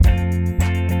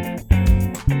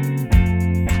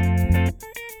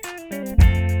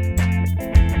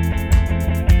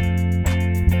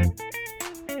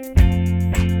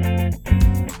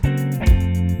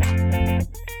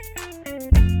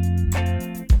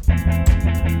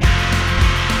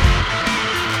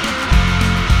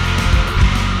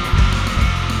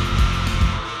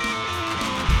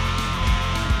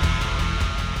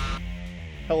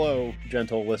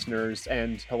gentle listeners,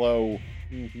 and hello,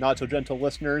 not so gentle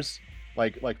listeners.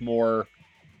 Like more.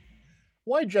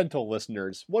 Why gentle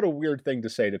listeners? What a weird thing to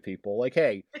say to people. Like,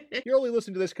 hey, you're only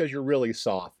listening to this because you're really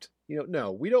soft.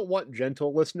 No, we don't want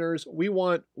gentle listeners. We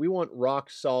want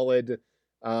rock solid,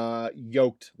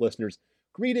 yoked listeners.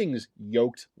 Greetings,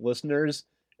 yoked listeners,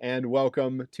 and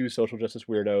welcome to Social Justice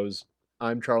Weirdos.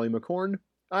 I'm Charlie McCorn.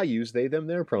 I use they, them,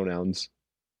 their pronouns.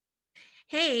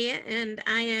 Hey, and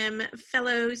I am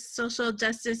fellow social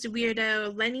justice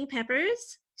weirdo Lenny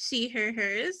Peppers, she, her,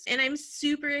 hers, and I'm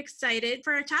super excited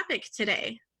for our topic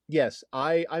today. Yes,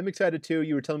 I'm excited too.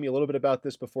 You were telling me a little bit about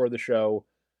this before the show.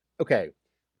 Okay,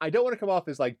 I don't want to come off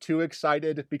as too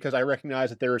excited because I recognize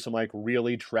that there are some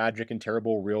really tragic and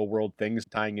terrible real world things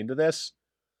tying into this,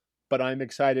 but I'm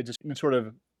excited to sort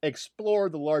of explore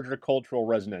the larger cultural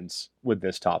resonance with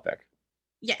this topic.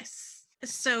 Yes.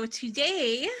 So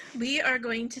today we are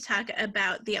going to talk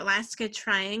about the Alaska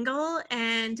Triangle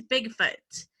and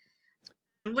Bigfoot.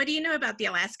 What do you know about the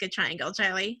Alaska Triangle,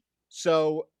 Charlie?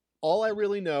 So all I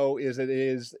really know is that it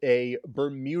is a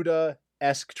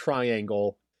Bermuda-esque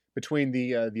triangle between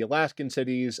the Alaskan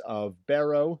cities of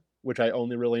Barrow, which I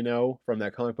only really know from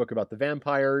that comic book about the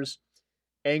vampires,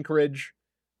 Anchorage,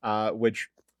 which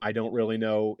I don't really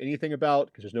know anything about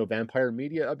because there's no vampire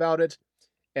media about it,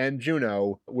 and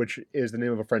Juneau, which is the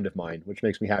name of a friend of mine, which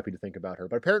makes me happy to think about her.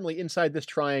 But apparently inside this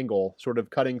triangle, sort of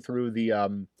cutting through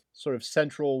the sort of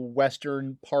central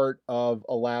western part of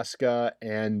Alaska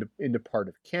and into part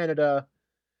of Canada,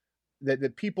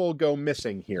 that people go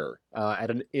missing here at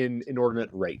an inordinate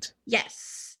rate.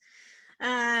 Yes.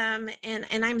 And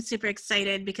I'm super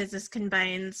excited because this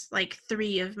combines like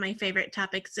three of my favorite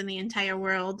topics in the entire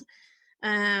world.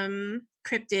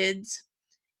 Cryptids,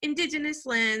 Indigenous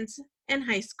lands, and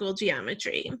high school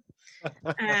geometry.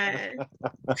 Uh,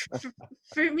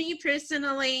 for me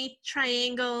personally,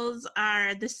 triangles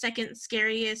are the second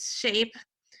scariest shape.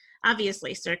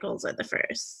 Obviously, circles are the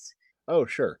first. Oh,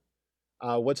 sure.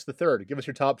 What's the third? Give us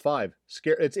your top five.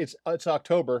 It's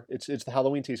October. It's the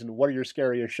Halloween season. What are your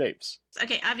scariest shapes?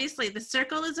 Okay, obviously, the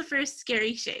circle is the first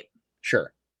scary shape.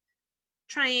 Sure.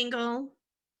 Triangle,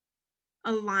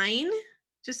 a line,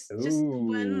 just one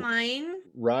Ooh, line.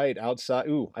 right outside.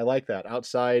 Ooh, I like that.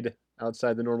 Outside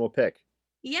the normal pick.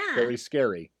 Yeah. Very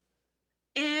scary.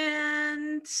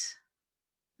 And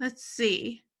let's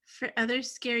see, for other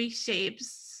scary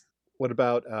shapes. What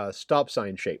about stop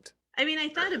sign shaped? I mean, I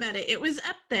thought about it. It was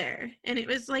up there and it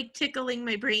was like tickling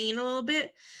my brain a little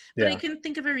bit, but I Yeah. couldn't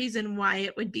think of a reason why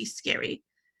it would be scary.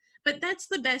 But that's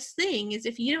the best thing is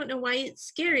if you don't know why it's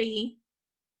scary,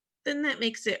 then that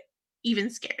makes it even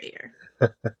scarier.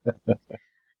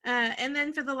 And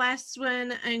then for the last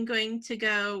one, I'm going to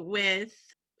go with,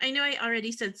 I know I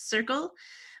already said circle,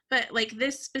 but like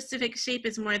this specific shape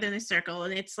is more than a circle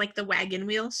and it's like the wagon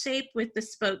wheel shape with the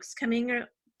spokes coming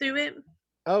through it.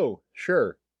 Oh,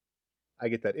 sure. I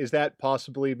get that. Is that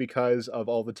possibly because of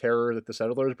all the terror that the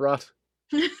settlers brought?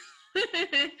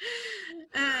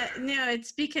 No,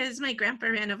 it's because my grandpa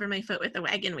ran over my foot with a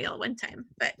wagon wheel one time.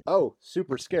 But Oh,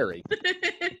 super scary.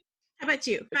 how about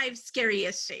you? Five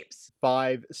scariest shapes.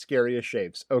 Five scariest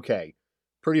shapes. Okay.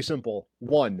 Pretty simple.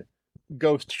 One,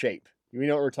 ghost shape. We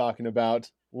know what we're talking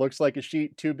about. Looks like a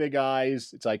sheet, two big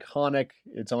eyes. It's iconic.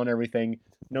 It's on everything.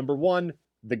 Number one,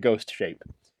 the ghost shape.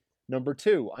 Number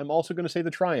two, I'm also going to say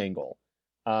the triangle.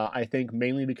 I think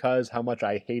mainly because how much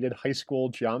I hated high school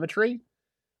geometry,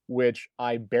 which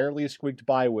I barely squeaked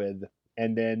by with,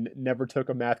 and then never took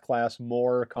a math class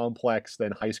more complex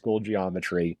than high school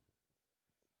geometry.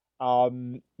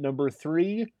 Number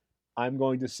three, I'm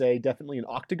going to say definitely an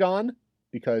octagon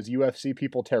because UFC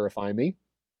people terrify me.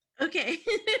 Okay.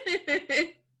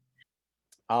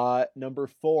 Number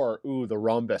four, ooh, the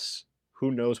rhombus. Who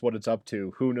knows what it's up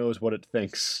to? Who knows what it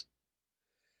thinks?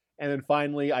 And then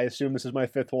finally, I assume this is my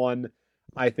fifth one.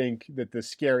 I think that the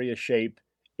scariest shape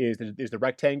is the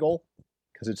rectangle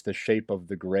because it's the shape of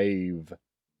the grave.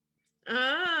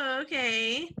 Oh,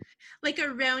 okay. Like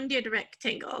a rounded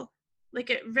rectangle.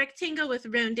 Like a rectangle with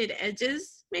rounded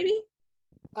edges, maybe?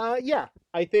 Yeah,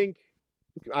 I think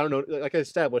I don't know. Like I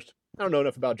established, I don't know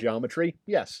enough about geometry.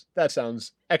 Yes, that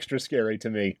sounds extra scary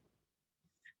to me.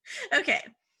 Okay.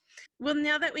 Well,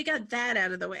 now that we got that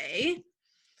out of the way,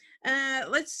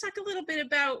 let's talk a little bit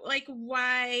about like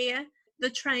why the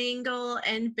triangle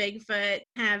and Bigfoot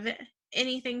have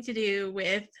anything to do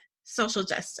with social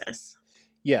justice.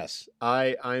 Yes,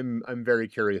 I'm very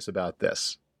curious about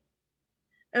this.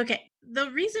 Okay, the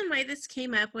reason why this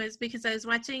came up was because I was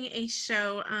watching a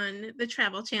show on the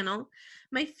Travel Channel,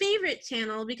 my favorite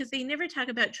channel because they never talk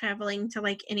about traveling to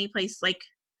like any place like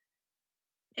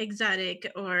exotic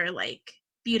or like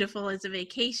beautiful as a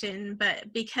vacation,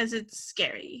 but because it's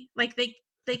scary. Like they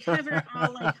cover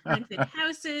all like haunted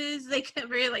houses, they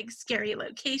cover like scary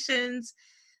locations.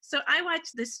 So I watch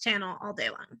this channel all day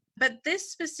long. But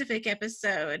this specific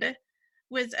episode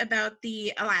was about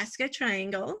the Alaska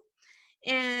Triangle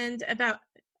and about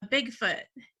Bigfoot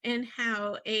and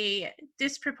how a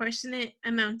disproportionate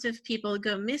amount of people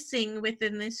go missing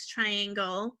within this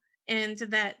triangle, and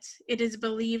that it is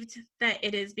believed that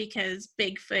it is because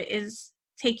Bigfoot is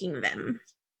taking them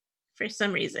for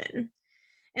some reason.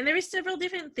 And there were several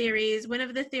different theories. One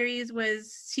of the theories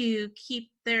was to keep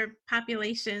their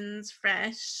populations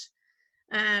fresh,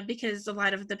 because a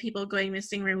lot of the people going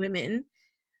missing were women.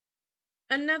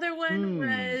 Another one Hmm.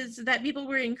 was that people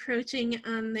were encroaching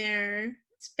on their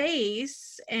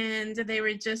space and they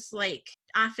were just like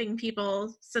offing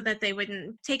people so that they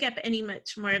wouldn't take up any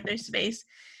much more of their space.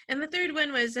 And the third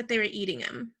one was that they were eating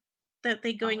them, that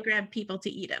they go and grab people to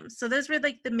eat them. So those were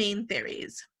like the main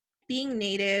theories. Being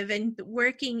Native and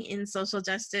working in social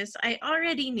justice, I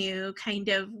already knew kind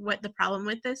of what the problem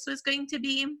with this was going to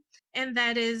be. And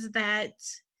that is that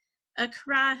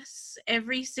across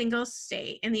every single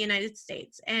state in the United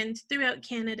States and throughout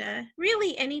Canada,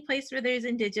 really any place where there's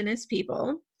Indigenous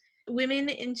people, women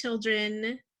and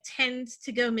children tend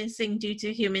to go missing due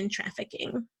to human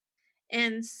trafficking.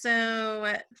 And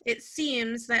so it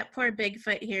seems that poor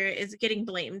Bigfoot here is getting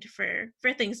blamed for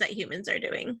things that humans are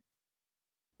doing.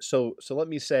 So let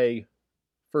me say,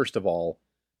 first of all,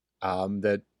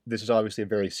 that this is obviously a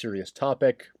very serious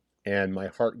topic, and my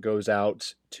heart goes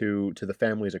out to the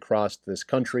families across this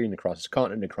country and across this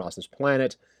continent, and across this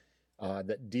planet,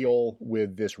 that deal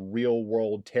with this real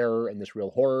world terror and this real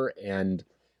horror and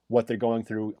what they're going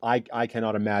through. I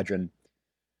cannot imagine.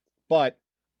 But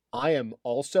I am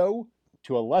also,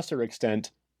 to a lesser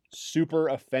extent, super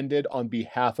offended on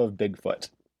behalf of Bigfoot.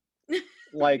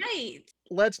 Like, Right.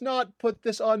 let's not put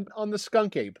this on the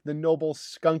skunk ape, the noble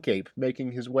skunk ape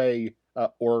making his way,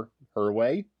 or her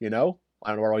way, you know? I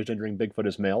don't know, we're always gendering Bigfoot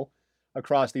as male,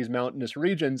 across these mountainous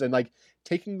regions and like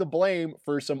taking the blame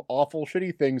for some awful,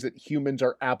 shitty things that humans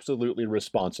are absolutely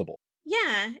responsible.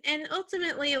 Yeah. And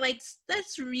ultimately, like,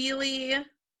 that's really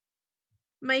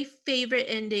my favorite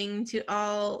ending to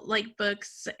all like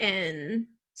books and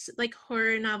like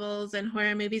horror novels and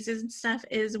horror movies and stuff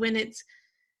is when it's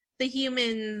the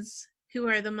humans who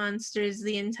are the monsters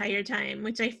the entire time,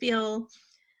 which I feel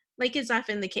like is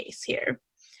often the case here,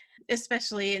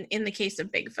 especially in the case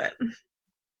of Bigfoot.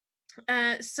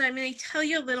 So I'm going to tell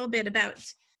you a little bit about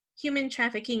human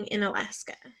trafficking in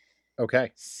Alaska.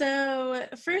 Okay. So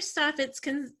first off,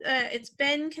 it's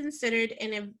been considered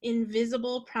an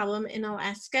invisible problem in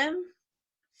Alaska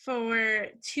for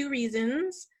two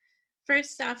reasons.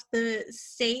 First off, the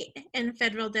state and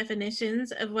federal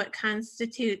definitions of what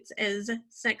constitutes as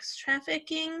sex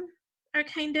trafficking are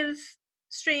kind of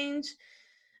strange.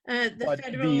 The But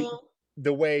federal,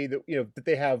 the way that, that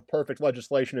they have perfect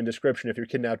legislation and description if you're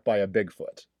kidnapped by a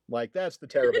Bigfoot. Like, that's the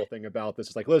terrible thing about this.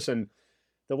 It's like, listen,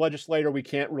 the legislator, we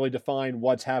can't really define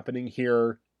what's happening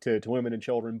here to women and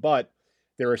children, but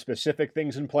there are specific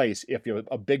things in place if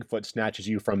a Bigfoot snatches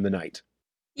you from the night.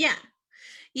 yeah,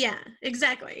 yeah,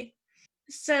 exactly.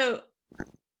 So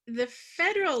the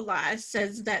federal law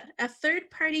says that a third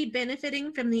party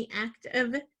benefiting from the act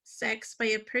of sex by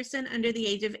a person under the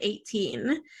age of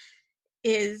 18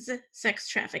 is sex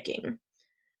trafficking.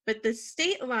 But the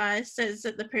state law says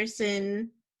that the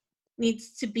person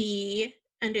needs to be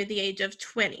under the age of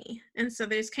 20. And so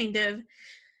there's kind of,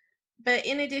 but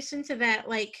in addition to that,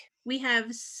 like we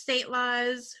have state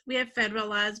laws, we have federal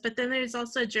laws, but then there's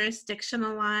also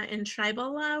jurisdictional law and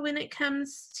tribal law when it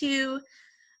comes to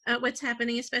what's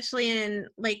happening, especially in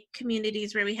like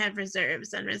communities where we have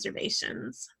reserves and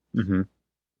reservations. Mm-hmm.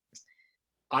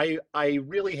 I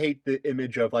really hate the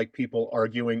image of like people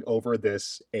arguing over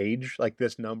this age, like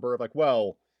this number of like,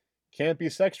 well, can't be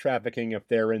sex trafficking if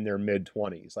they're in their mid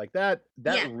 20s. Like that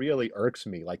Yeah, really irks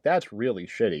me. Like that's really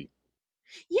shitty.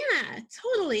 yeah,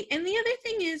 totally. And the other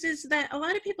thing is that a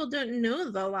lot of people don't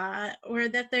know the law or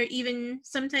that they're even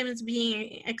sometimes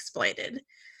being exploited.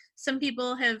 Some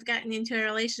people have gotten into a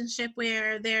relationship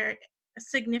where their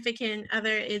significant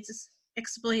other is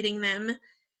exploiting them,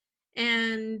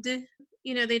 and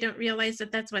they don't realize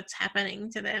that that's what's happening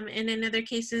to them. And in other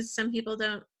cases, some people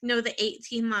don't know the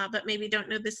 18 law but maybe don't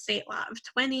know the state law of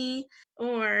 20,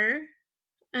 or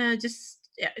just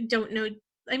don't know.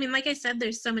 I mean, like I said,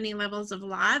 there's so many levels of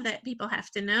law that people have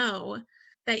to know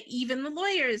that even the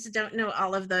lawyers don't know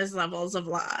all of those levels of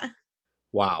law.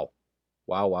 Wow.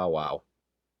 Wow, wow, wow.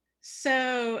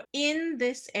 So in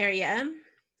this area,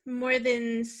 more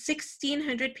than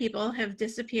 1,600 people have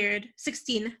disappeared.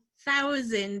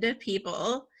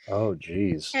 people Oh,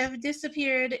 geez. have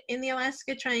disappeared in the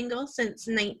Alaska Triangle since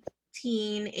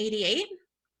 1988.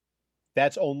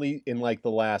 That's only in like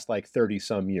the last like 30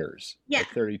 some years. Yeah. Like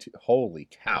 32. Holy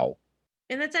cow.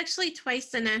 And that's actually twice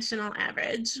the national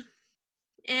average.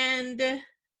 And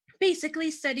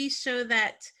basically, studies show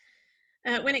that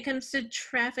when it comes to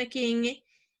trafficking,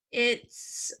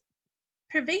 it's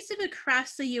pervasive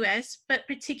across the US, but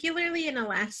particularly in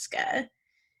Alaska.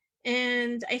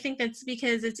 And I think that's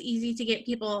because it's easy to get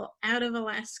people out of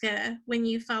Alaska when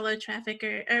you follow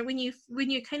trafficker, or when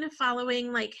you're kind of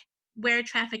following like where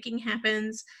trafficking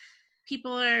happens.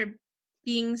 People are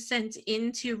being sent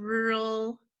into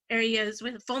rural areas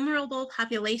with vulnerable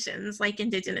populations like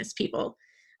Indigenous people.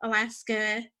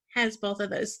 Alaska has both of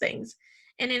those things.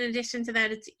 And in addition to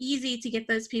that, it's easy to get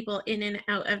those people in and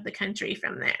out of the country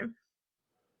from there.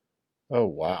 Oh,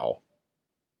 wow.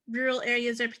 Rural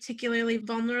areas are particularly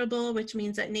vulnerable, which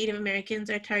means that Native Americans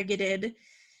are targeted.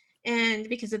 And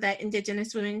because of that,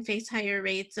 Indigenous women face higher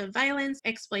rates of violence,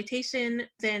 exploitation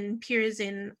than peers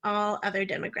in all other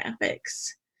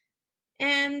demographics.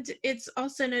 And it's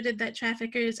also noted that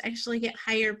traffickers actually get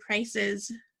higher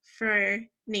prices for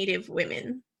Native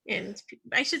women. And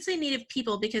I should say Native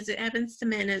people because it happens to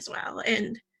men as well.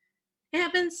 And it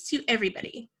happens to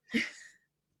everybody.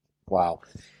 Wow.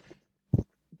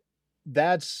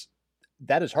 That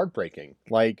is heartbreaking.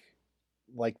 Like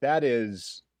that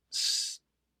is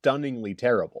stunningly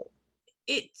terrible.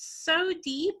 It's so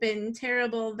deep and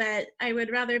terrible that I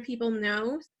would rather people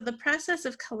know. The process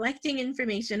of collecting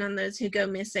information on those who go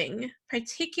missing,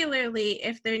 particularly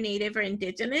if they're Native or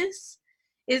Indigenous,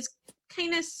 is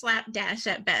kind of slapdash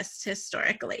at best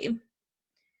historically.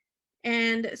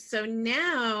 And so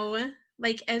now,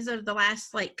 like as of the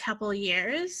last like couple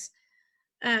years,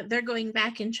 they're going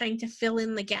back and trying to fill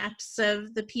in the gaps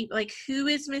of the people, like who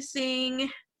is missing,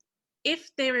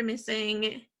 if they were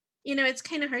missing. You know, it's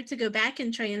kind of hard to go back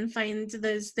and try and find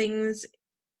those things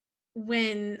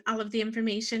when all of the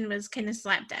information was kind of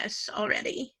slapdash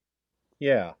already.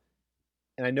 Yeah.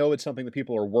 And I know it's something that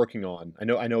people are working on. I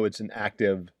know it's an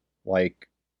active, like,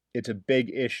 it's a big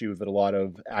issue that a lot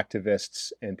of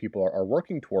activists and people are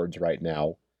working towards right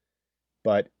now.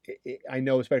 But I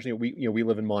know, especially we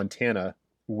live in Montana,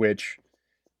 which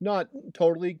not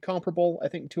totally comparable, I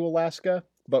think, to Alaska,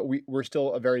 but we're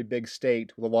still a very big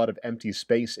state with a lot of empty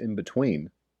space in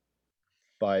between.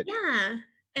 But Yeah.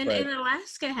 And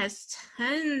Alaska has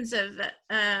tons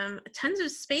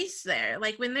of space there.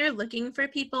 Like when they're looking for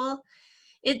people,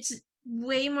 it's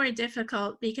way more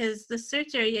difficult because the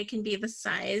search area can be the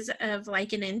size of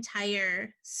like an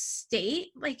entire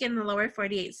state, like in the lower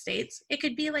 48 states. It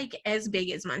could be like as big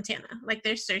as Montana, like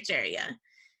their search area.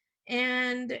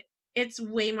 And it's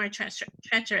way more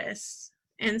treacherous.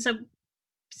 And so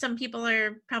some people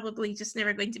are probably just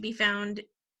never going to be found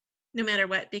no matter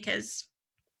what because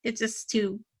it's just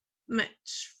too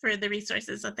much for the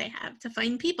resources that they have to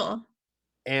find people.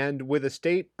 and with a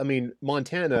state, I mean,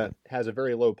 Montana has a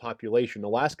very low population.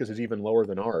 Alaska's is even lower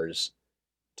than ours.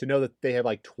 To know that they have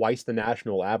like twice the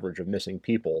national average of missing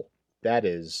people, that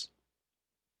is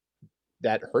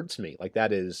that hurts me. Like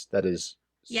that is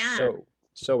Yeah.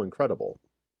 so incredible.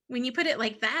 When you put it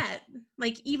like that,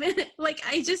 like even like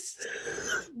I just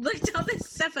looked all this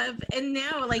stuff up and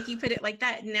now like you put it like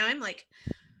that and now I'm like,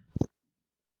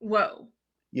 whoa.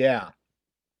 Yeah.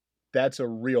 That's a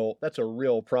real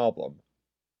problem.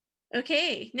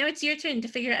 Okay, now it's your turn to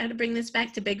figure out how to bring this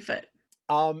back to Bigfoot.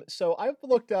 So I've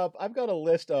got a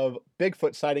list of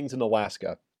Bigfoot sightings in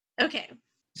Alaska. Okay.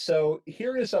 So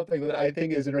here is something that I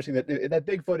think is interesting, that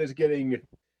Bigfoot is getting a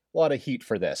lot of heat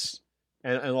for this,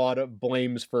 and a lot of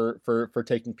blames for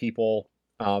taking people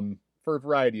for a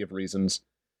variety of reasons.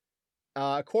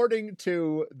 According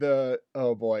to the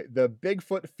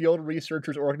Bigfoot Field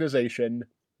Researchers Organization,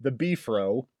 the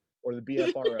BFRO or the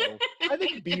BFRO, I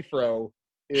think BFRO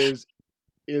is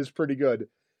pretty good.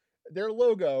 Their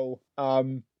logo,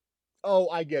 oh,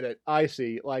 I get it. I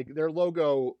see. Like their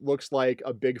logo looks like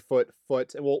a Bigfoot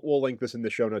foot, and we'll link this in the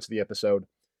show notes of the episode.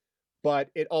 But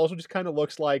it also just kind of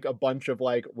looks like a bunch of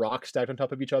like rocks stacked on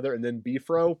top of each other, and then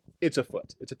Bifro, it's a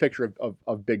foot. It's a picture of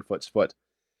Bigfoot's foot.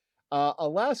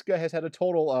 Alaska has had a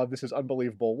total of, this is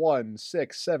unbelievable, 1,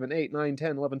 6, 7, 8, 9,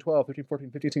 10, 11, 12, 13,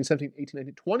 14, 15, 16, 17, 18,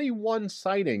 19, 21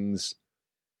 sightings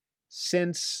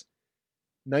since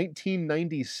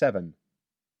 1997.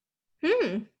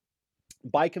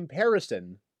 By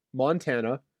comparison,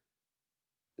 Montana,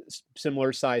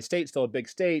 similar size state, still a big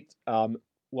state,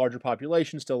 larger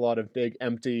population, still a lot of big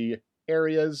empty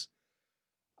areas.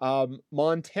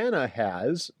 Montana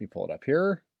has, let me pull it up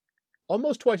here,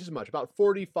 almost twice as much, about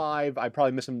 45. I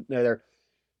probably missed some there.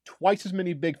 twice as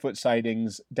many Bigfoot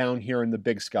sightings down here in the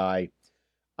Big Sky.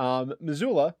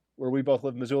 Missoula, where we both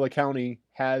live, Missoula County,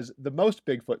 has the most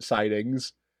Bigfoot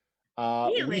sightings. We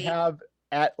Really? have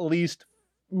at least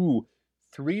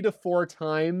 3 to 4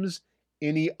 times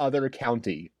any other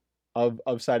county of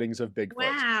sightings of Bigfoot.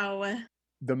 Wow.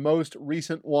 The most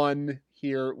recent one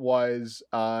here was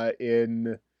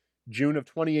in June of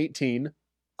 2018.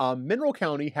 Mineral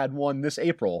County had one this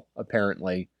April,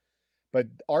 apparently. But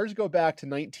ours go back to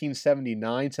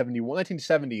 1979, 71,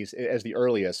 1970s as the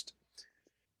earliest.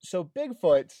 So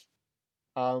Bigfoot,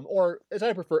 or as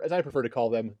I prefer to call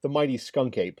them, the mighty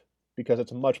skunk ape, because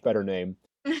it's a much better name.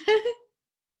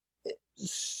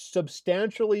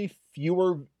 Substantially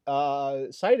fewer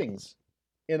sightings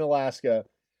in Alaska,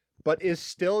 but is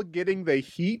still getting the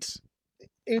heat.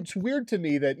 It's weird to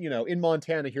me that, in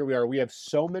Montana, here we are, we have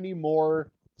so many more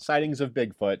sightings of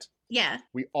Bigfoot. Yeah.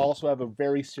 We also have a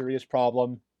very serious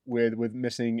problem with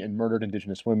missing and murdered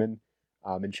Indigenous women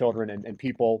and children and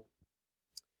people.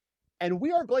 And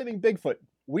we aren't blaming Bigfoot.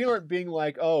 We aren't being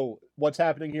like, oh, what's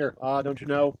happening here? Don't you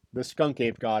know? The skunk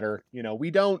ape got her.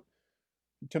 We don't,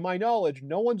 to my knowledge,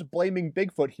 no one's blaming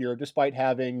Bigfoot here, despite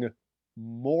having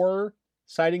more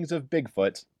sightings of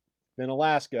Bigfoot than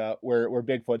Alaska, where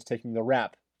Bigfoot's taking the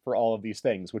rap for all of these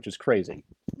things, which is crazy.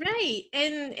 Right.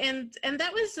 And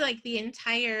that was like the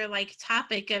entire like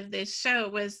topic of this show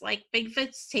was like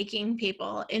Bigfoot's taking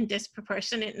people in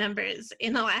disproportionate numbers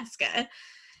in Alaska.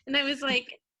 And I was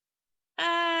like,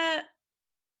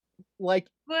 Like,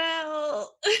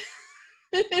 well,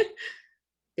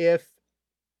 if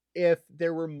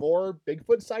there were more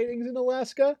Bigfoot sightings in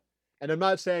Alaska, and I'm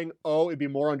not saying, oh, it'd be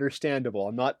more understandable.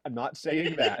 I'm not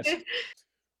saying that.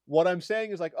 What I'm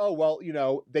saying is like, oh, well,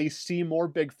 they see more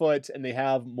Bigfoot and they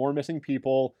have more missing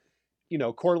people.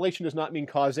 Correlation does not mean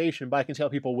causation, but I can see how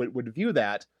people would view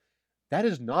that. That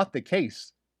is not the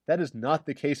case. That is not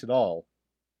the case at all.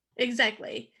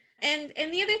 Exactly. And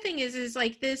the other thing is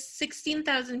like this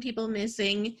 16,000 people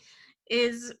missing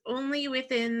is only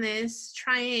within this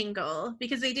triangle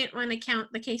because they didn't want to count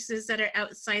the cases that are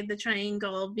outside the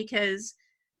triangle because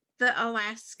the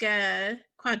Alaska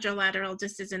quadrilateral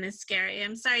just isn't as scary.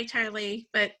 I'm sorry, Charlie,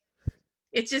 but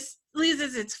it just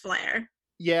loses its flair.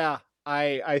 Yeah,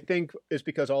 I think it's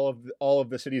because all of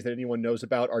the cities that anyone knows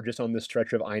about are just on this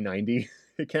stretch of I-90.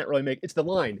 It can't really make it's the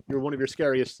line. You're one of your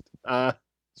scariest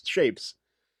shapes.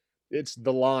 It's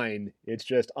the line. It's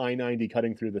just I-90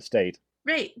 cutting through the state.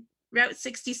 Right. Route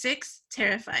 66,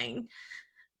 terrifying.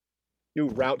 Ooh,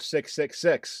 Route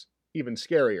 666, even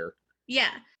scarier.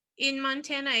 Yeah. In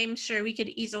Montana, I'm sure we could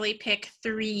easily pick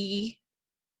 3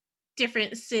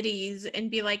 different cities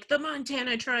and be like the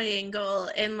Montana Triangle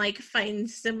and like find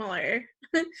similar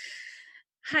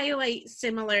highlight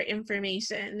similar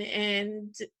information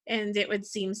and it would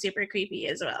seem super creepy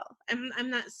as well. I'm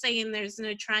not saying there's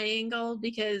no triangle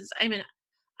because I'm an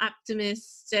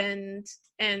optimist and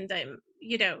I'm,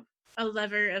 a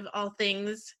lover of all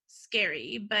things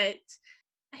scary, but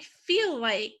I feel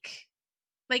like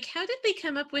how did they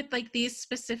come up with like these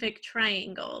specific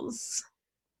triangles?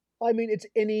 I mean, it's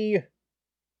any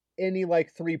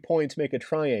like 3 points make a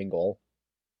triangle.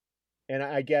 And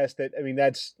I guess that, I mean,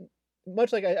 that's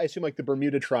much like I assume like the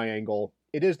Bermuda Triangle.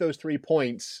 It is those 3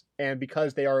 points, and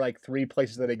because they are like 3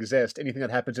 places that exist, anything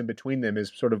that happens in between them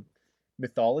is sort of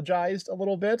mythologized a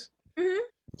little bit. Mm-hmm.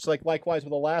 So like likewise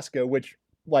with Alaska, which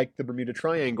like the Bermuda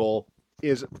Triangle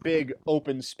is big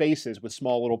open spaces with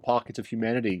small little pockets of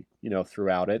humanity,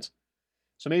 throughout it.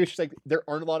 So maybe it's just like there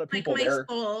aren't a lot of people like my there.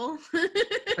 soul.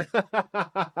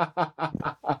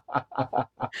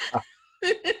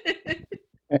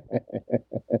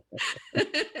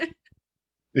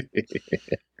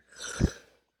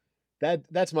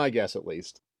 That's my guess at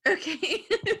least. Okay.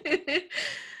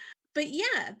 But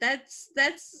yeah, that's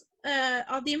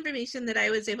all the information that I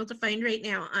was able to find right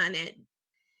now on it.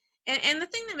 And the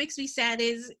thing that makes me sad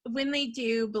is when they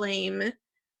do blame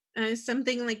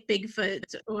something like Bigfoot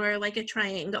or like a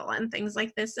triangle and things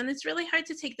like this, and it's really hard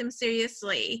to take them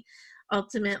seriously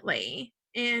ultimately.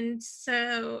 And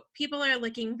so people are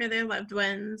looking for their loved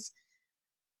ones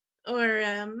or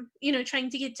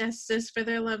trying to get justice for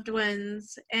their loved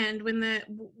ones, and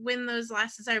when those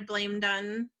losses are blamed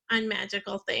on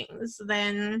magical things,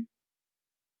 then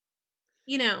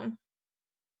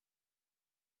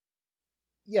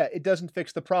Yeah, it doesn't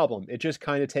fix the problem. It just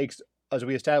kind of takes, as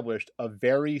we established, a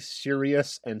very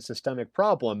serious and systemic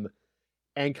problem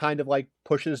and kind of like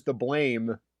pushes the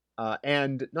blame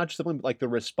and not just the blame, but like the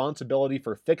responsibility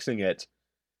for fixing it,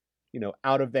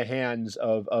 out of the hands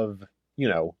of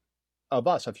of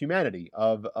us, of humanity,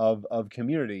 of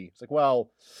community. It's like,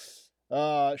 well,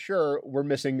 sure, we're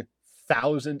missing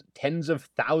tens of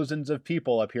thousands of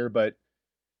people up here, but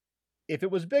if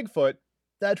it was Bigfoot,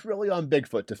 that's really on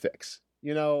Bigfoot to fix,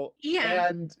 you know? Yeah.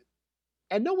 And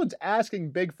no one's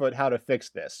asking Bigfoot how to fix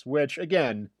this, which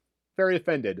again, very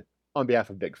offended on behalf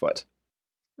of Bigfoot.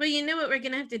 Well, you know what we're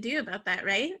going to have to do about that,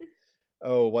 right?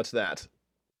 Oh, what's that?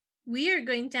 We are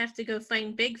going to have to go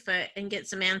find Bigfoot and get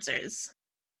some answers.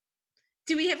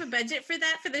 Do we have a budget for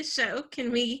that for this show?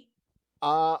 Can we?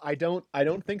 I don't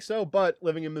think so, but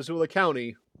living in Missoula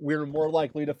County, we're more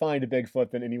likely to find a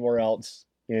Bigfoot than anywhere else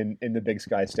in the Big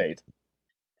Sky State.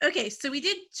 Okay, so we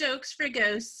did jokes for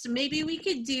ghosts. Maybe we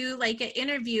could do like an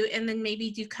interview and then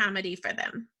maybe do comedy for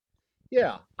them.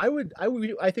 Yeah,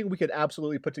 I think we could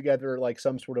absolutely put together like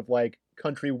some sort of like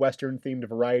country western themed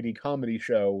variety comedy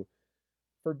show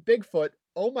for Bigfoot.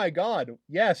 Oh my god,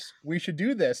 yes, we should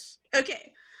do this.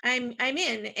 Okay, I'm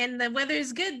in, and the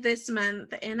weather's good this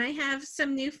month, and I have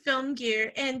some new film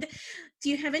gear. And do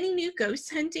you have any new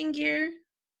ghost hunting gear?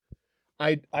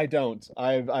 I don't.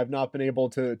 I've not been able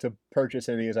to purchase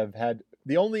any as I've had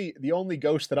the only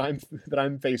ghosts that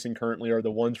I'm facing currently are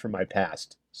the ones from my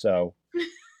past. So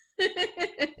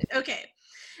Okay,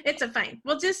 it's a fine.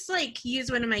 We'll just like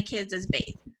use one of my kids as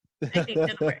bait. I think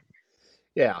that'll work.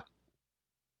 yeah,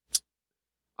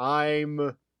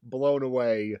 I'm blown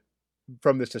away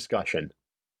from this discussion.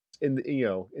 In the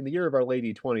year of our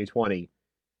lady 2020,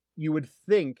 you would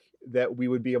think that we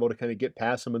would be able to kind of get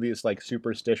past some of these like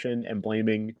superstition and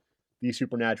blaming these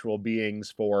supernatural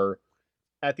beings for,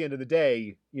 at the end of the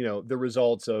day, the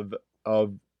results of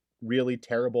really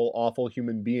terrible, awful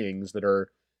human beings that are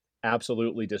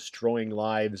absolutely destroying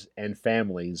lives and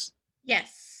families.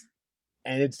 Yes.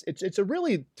 And it's a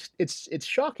really it's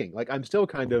shocking. Like I'm still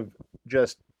kind of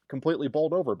just completely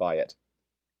bowled over by it.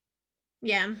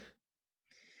 Yeah,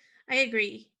 I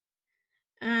agree.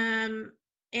 And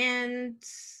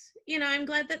I'm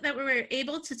glad that we were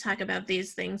able to talk about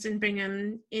these things and bring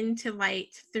them into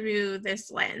light through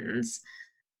this lens.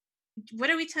 What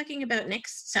are we talking about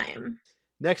next time?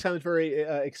 Next time is very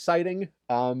exciting.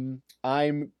 I'm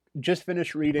just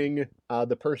finished reading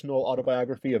the personal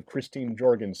autobiography of Christine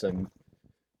Jorgensen.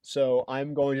 So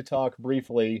I'm going to talk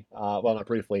briefly, well, not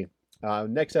briefly.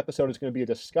 Next episode is going to be a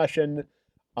discussion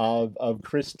of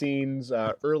Christine's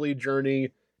early journey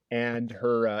and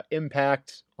her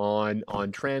impact on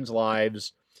trans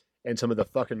lives and some of the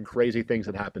fucking crazy things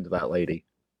that happened to that lady.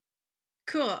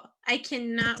 Cool. I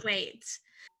cannot wait.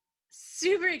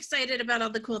 Super excited about all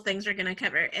the cool things we're going to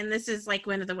cover. And this is like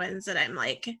one of the ones that I'm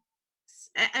like,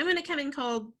 I'm going to come in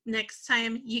cold next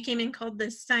time. You came in cold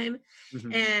this time.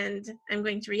 Mm-hmm. And I'm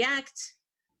going to react.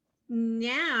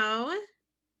 Now,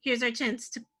 here's our chance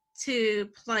to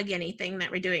plug anything that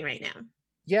we're doing right now.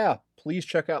 Yeah, please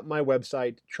check out my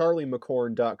website,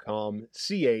 charliemacorn.com,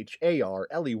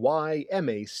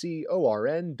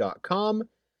 CharleyMacorn.com.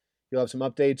 You'll have some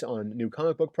updates on new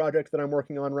comic book projects that I'm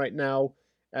working on right now,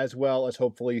 as well as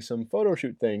hopefully some photo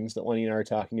shoot things that Lenny and I are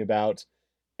talking about,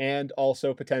 and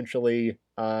also potentially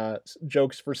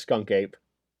jokes for Skunk Ape.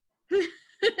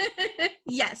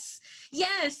 Yes.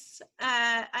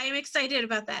 I am excited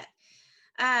about that.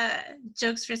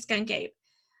 Jokes for Skunk Ape.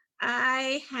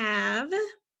 I have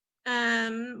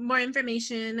more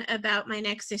information about my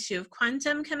next issue of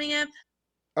Quantum coming up.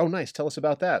 Oh, nice. Tell us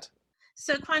about that.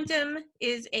 So Quantum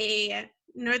is a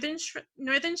Northern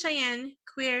Cheyenne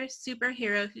queer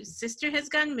superhero whose sister has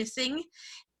gone missing.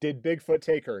 Did Bigfoot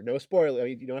take her? No spoiler. I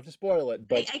mean, you don't have to spoil it,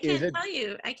 but I can't tell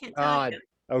you. I can't tell you.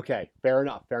 Okay, fair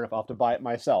enough. I'll have to buy it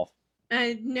myself.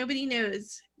 Nobody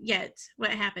knows yet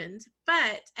what happened.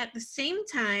 But at the same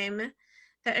time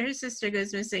that her sister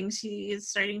goes missing, she is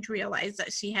starting to realize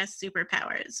that she has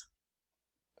superpowers.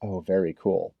 Oh, very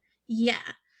cool. Yeah.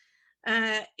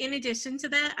 In addition to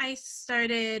that, I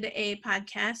started a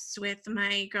podcast with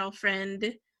my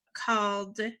girlfriend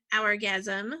called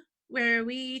Hourgasm, where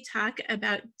we talk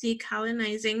about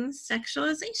decolonizing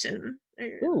sexualization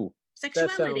or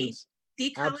sexuality.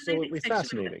 That sounds absolutely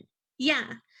fascinating.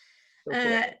 Yeah. So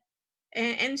cool.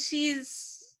 And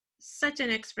she's such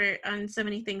an expert on so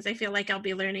many things. I feel like I'll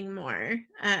be learning more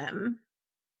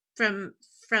from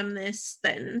this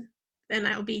than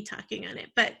I'll be talking on it.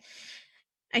 But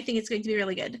I think it's going to be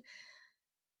really good.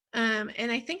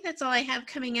 And I think that's all I have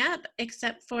coming up,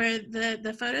 except for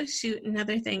the photo shoot and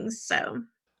other things. So,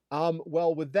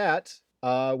 well, with that,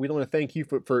 we want to thank you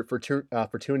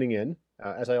for tuning in.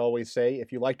 As I always say,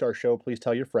 if you liked our show, please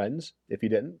tell your friends. If you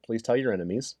didn't, please tell your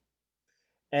enemies.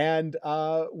 And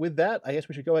with that, I guess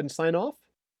we should go ahead and sign off.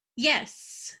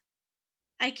 Yes.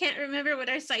 I can't remember what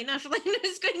our sign-off line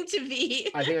is going to be.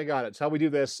 I think I got it. So how we do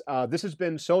this. This has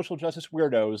been Social Justice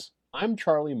Weirdos. I'm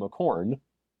Charlie McCorn.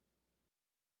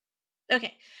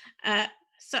 Okay.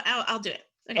 So I'll do it.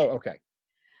 Oh, Okay. okay.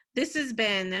 This has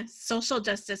been Social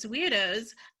Justice Weirdos.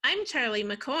 I'm Charlie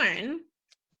McCorn.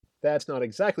 That's not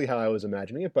exactly how I was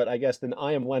imagining it, but I guess then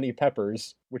I am Lenny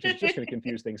Peppers, which is just going to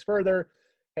confuse things further.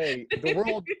 Hey,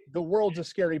 the world's a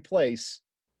scary place,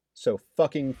 so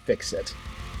fucking fix it.